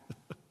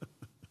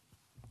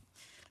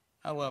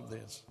 I love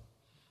this.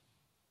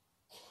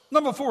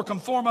 Number 4,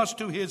 conform us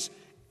to His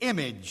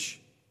image.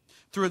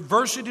 Through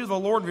adversity, the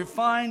Lord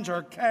refines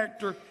our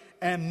character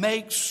and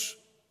makes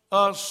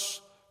us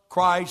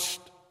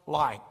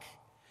Christ-like.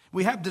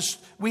 We have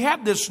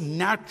this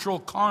natural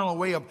carnal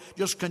way of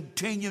just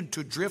continuing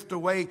to drift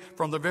away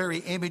from the very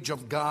image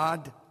of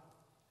God.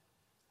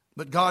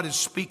 But God is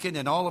speaking,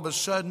 and all of a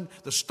sudden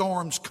the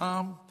storms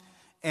come.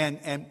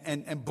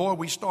 And boy,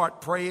 we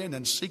start praying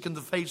and seeking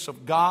the face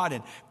of God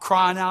and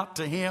crying out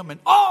to Him.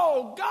 And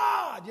oh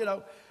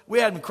God, we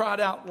hadn't cried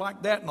out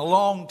like that in a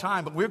long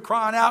time, but we're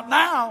crying out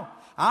now.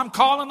 I'm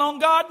calling on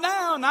God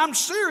now, and I'm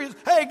serious.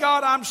 Hey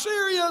God, I'm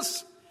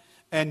serious.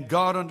 And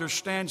God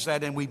understands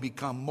that, and we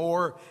become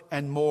more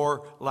and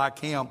more like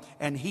Him.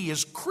 And He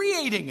is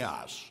creating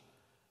us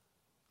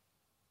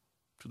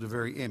to the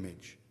very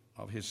image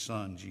of His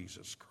Son,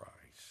 Jesus Christ.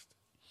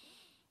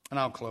 And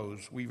I'll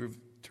close.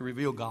 To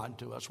reveal God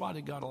to us. Why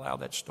did God allow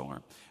that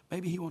storm?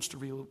 Maybe He wants to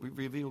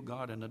reveal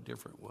God in a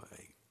different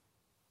way.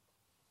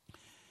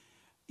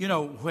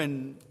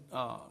 When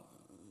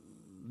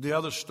the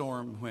other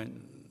storm,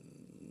 when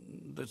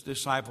the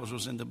disciples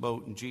was in the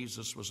boat and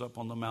Jesus was up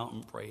on the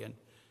mountain praying,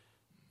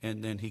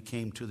 and then He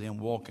came to them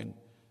walking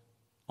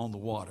on the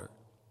water.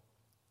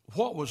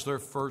 What was their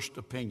first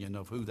opinion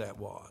of who that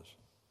was?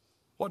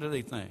 What did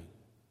they think?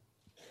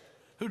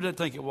 Who did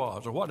they think it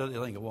was? Or what did they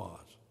think it was?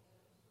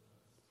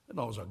 It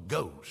was a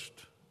ghost.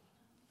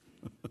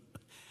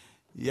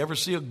 You ever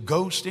see a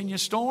ghost in your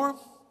storm?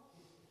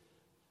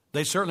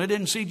 They certainly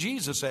didn't see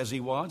Jesus as he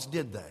was,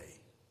 did they?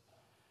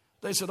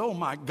 They said, oh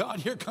my God,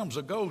 here comes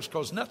a ghost,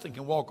 because nothing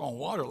can walk on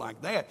water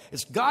like that.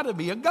 It's got to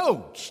be a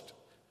ghost.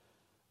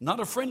 Not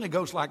a friendly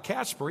ghost like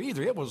Casper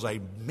either. It was a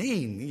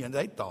mean,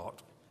 they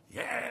thought,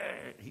 yeah,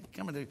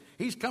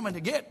 he's coming to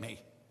get me.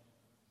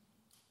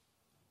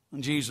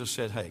 And Jesus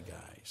said, hey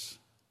guys,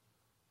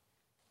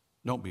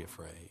 don't be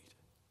afraid.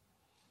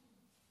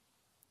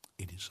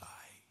 It is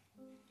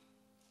I.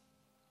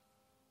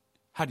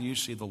 How do you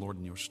see the Lord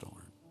in your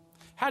storm?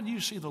 How do you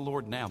see the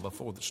Lord now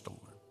before the storm?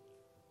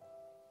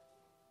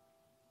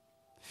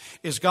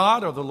 Is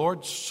God or the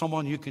Lord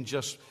someone you can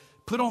just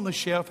put on the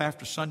shelf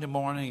after Sunday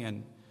morning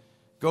and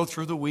go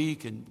through the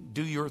week and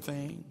do your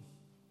thing?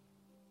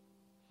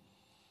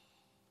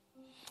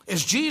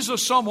 Is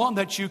Jesus someone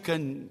that you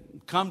can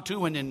come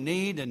to when in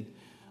need, and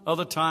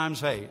other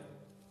times, hey,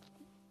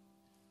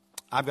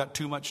 I've got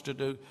too much to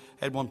do?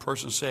 Had one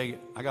person say,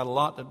 I got a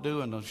lot to do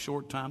and a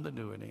short time to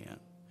do it in.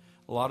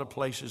 A lot of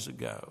places to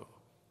go.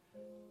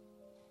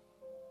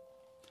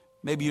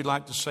 Maybe you'd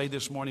like to say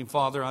this morning,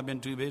 Father, I've been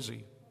too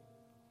busy.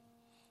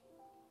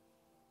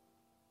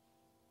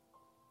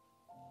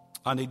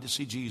 I need to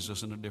see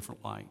Jesus in a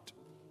different light.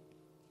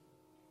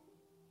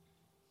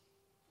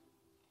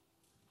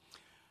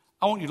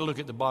 I want you to look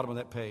at the bottom of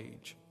that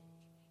page.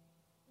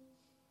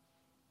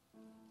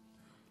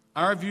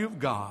 Our view of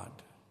God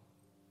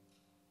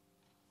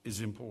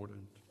is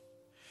important,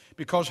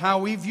 because how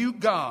we view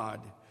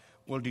God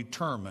will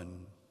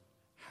determine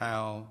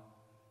how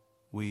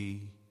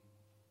we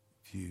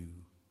view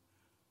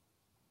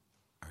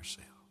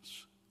ourselves.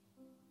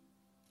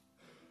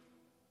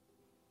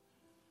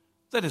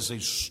 That is a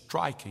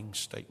striking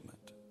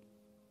statement.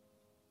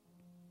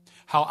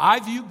 How I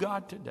view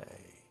God today,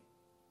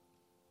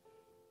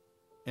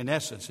 in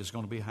essence, is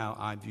going to be how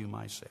I view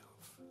myself.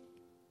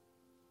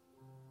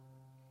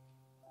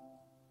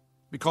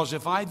 Because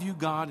if I view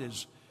God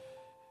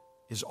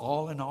as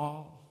all in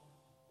all,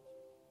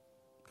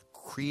 the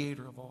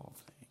creator of all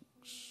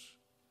things,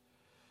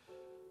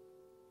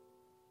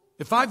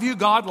 if I view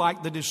God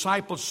like the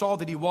disciples saw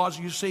that he was,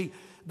 you see,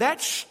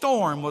 that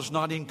storm was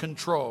not in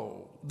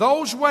control.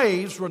 Those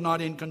waves were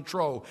not in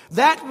control.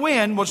 That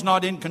wind was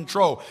not in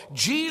control.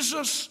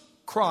 Jesus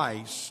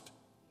Christ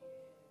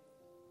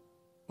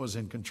was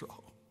in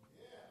control.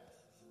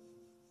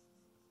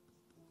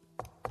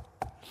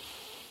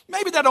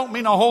 Maybe that don't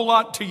mean a whole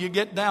lot till you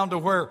get down to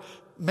where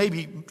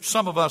maybe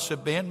some of us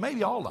have been,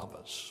 maybe all of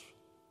us.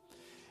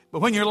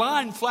 But when you're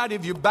lying flat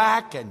of your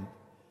back and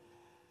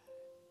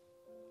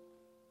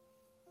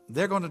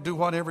they're going to do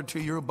whatever to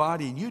your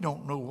body, and you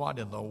don't know what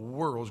in the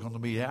world is going to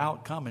be the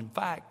outcome. In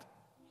fact,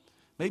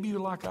 maybe you're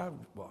like I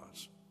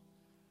was.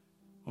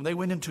 When they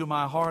went into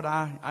my heart,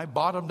 I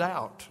bottomed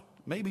out.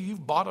 Maybe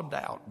you've bottomed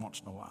out once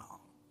in a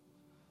while.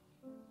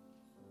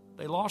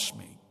 They lost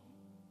me.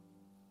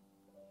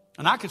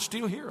 And I could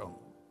still hear them.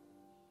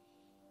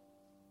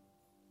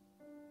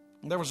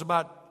 And there was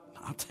about,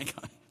 I think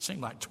it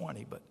seemed like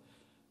 20, but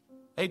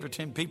 8 or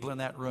 10 people in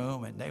that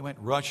room, and they went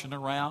rushing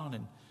around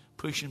and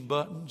pushing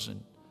buttons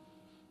and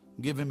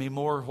giving me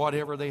more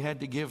whatever they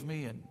had to give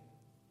me. And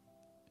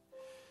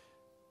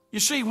you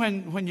see,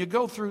 when you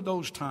go through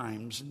those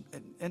times,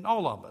 and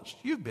all of us,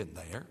 you've been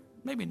there.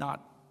 Maybe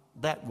not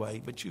that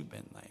way, but you've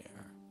been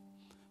there.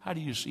 How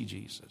do you see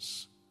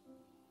Jesus?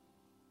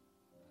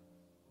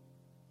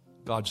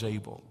 God's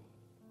able.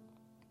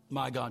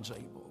 My God's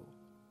able.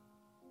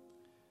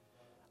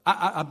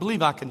 I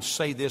believe I can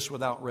say this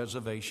without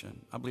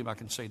reservation. I believe I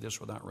can say this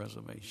without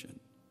reservation.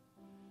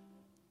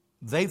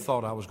 They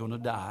thought I was going to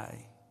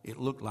die. It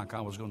looked like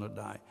I was going to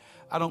die.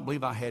 I don't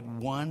believe I had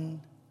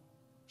one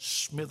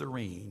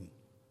smithereen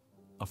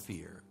of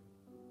fear.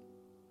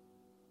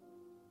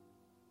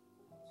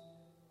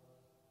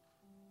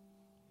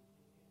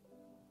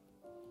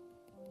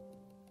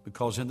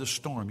 Because in the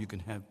storm you can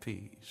have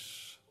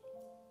peace.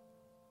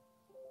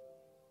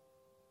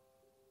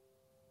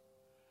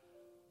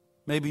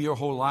 Maybe your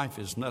whole life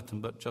is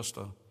nothing but just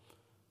a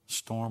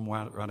storm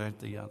right after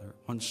the other.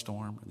 One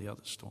storm and the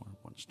other storm,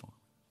 one storm.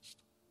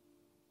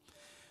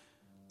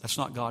 That's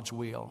not God's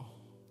will.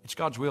 It's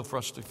God's will for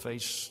us to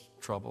face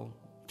trouble,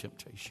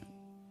 temptation.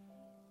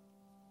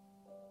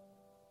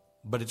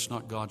 But it's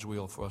not God's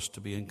will for us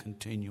to be in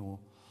continual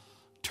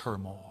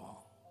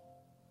turmoil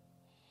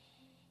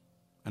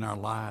in our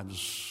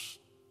lives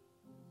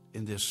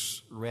in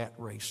this rat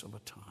race of a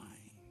time.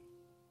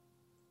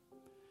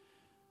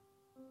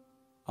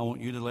 I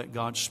want you to let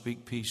God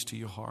speak peace to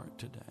your heart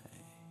today.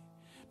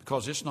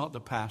 Because it's not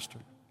the pastor.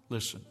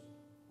 Listen.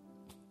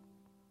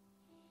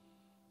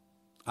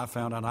 I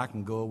found out I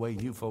can go away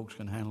and you folks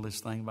can handle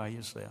this thing by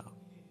yourself.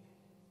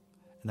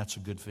 And that's a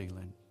good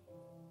feeling.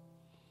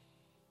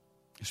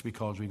 It's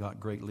because we got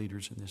great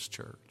leaders in this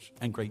church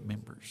and great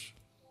members.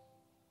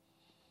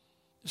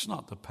 It's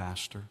not the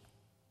pastor.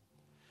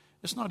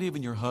 It's not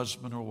even your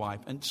husband or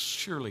wife. And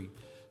surely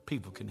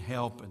people can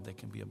help and they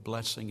can be a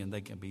blessing and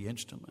they can be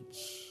instruments.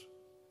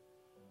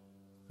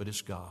 But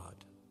it's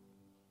God.